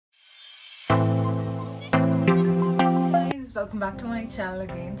welcome back to my channel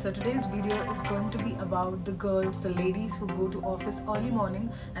again. So today's video is going to be about the girls, the ladies who go to office early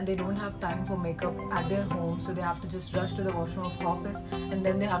morning and they don't have time for makeup at their home, so they have to just rush to the washroom of office and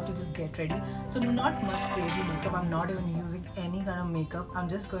then they have to just get ready. So not much crazy makeup, I'm not even using any kind of makeup. I'm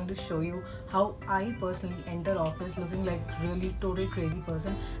just going to show you how I personally enter office looking like really total crazy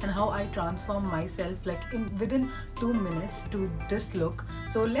person and how I transform myself like within 2 minutes to this look.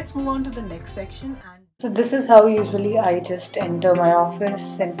 So let's move on to the next section. So this is how usually I just enter my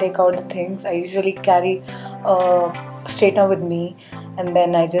office and take out the things. I usually carry a straightener with me and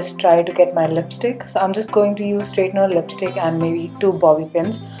then I just try to get my lipstick. So I'm just going to use straightener, lipstick and maybe 2 bobby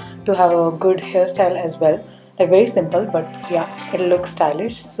pins to have a good hairstyle as well. Like very simple, but yeah, it'll look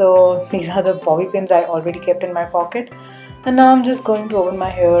stylish. So these are the bobby pins I already kept in my pocket. And now I'm just going to open my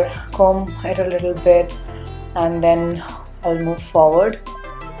hair, comb it a little bit and then I'll move forward.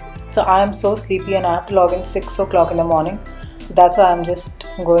 So I am so sleepy and I have to log in 6 o'clock in the morning. That's why I'm just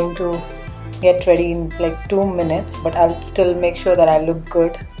going to get ready in like 2 minutes, but I'll still make sure that I look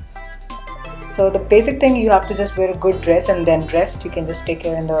good. So the basic thing, you have to just wear a good dress and then rest. You can just take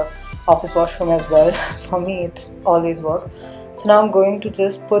care in the office washroom as well. For me, it's always works. So now I'm going to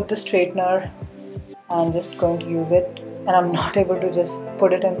just put the straightener and just going to use it. And I'm not able to just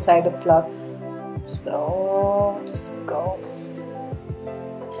put it inside the plug. So just go.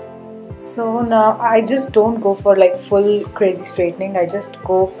 So now I just don't go for like full crazy straightening. I just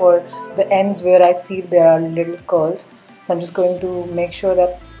go for the ends where I feel there are little curls. So I'm just going to make sure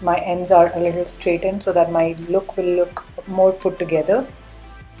that my ends are a little straightened so that my look will look more put together.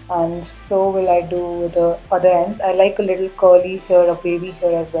 And so will I do with the other ends. I like a little curly hair, a wavy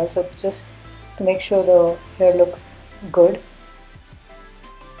hair as well. So just to make sure the hair looks good.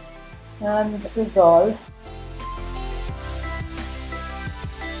 And this is all.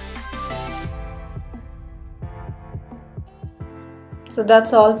 So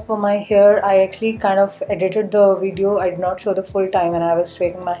that's all for my hair. I actually kind of edited the video. I did not show the full time and I was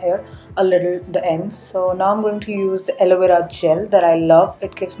straightening my hair a little, the ends. So now I'm going to use the aloe vera gel that I love.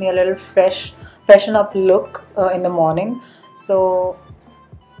 It gives me a little freshen up look in the morning. So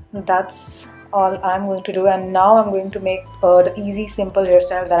that's all I'm going to do. And now I'm going to make the easy simple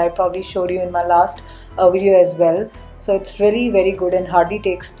hairstyle that I probably showed you in my last video as well. So it's really very good and hardly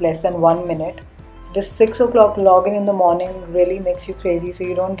takes less than 1 minute. This 6 o'clock login in the morning really makes you crazy, so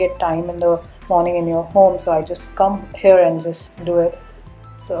you don't get time in the morning in your home. So I just come here and just do it.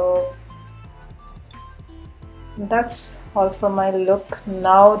 So that's all for my look.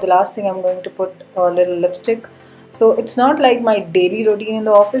 Now the last thing, I'm going to put a little lipstick. So it's not like my daily routine in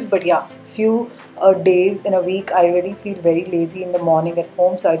the office, but yeah, few days in a week I really feel very lazy in the morning at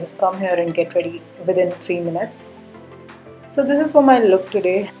home. So I just come here and get ready within 3 minutes. So this is for my look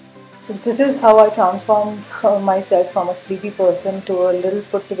today. So this is how I transform myself from a sleepy person to a little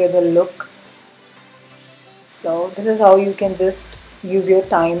put together look. So this is how you can just use your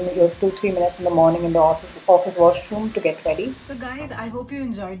time, your 2-3 minutes in the morning in the office washroom to get ready. So guys, I hope you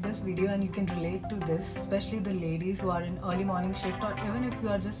enjoyed this video and you can relate to this, especially the ladies who are in early morning shift or even if you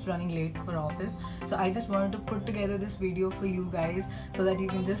are just running late for office. So I just wanted to put together this video for you guys so that you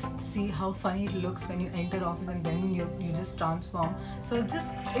can just see how funny it looks when you enter office and then you just transform. So just,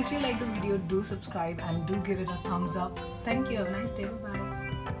 if you like the video, do subscribe and do give it a thumbs up. Thank you. Have a nice day. Bye.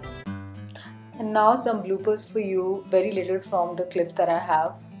 And now some bloopers for you, very little from the clips that I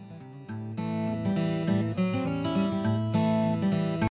have.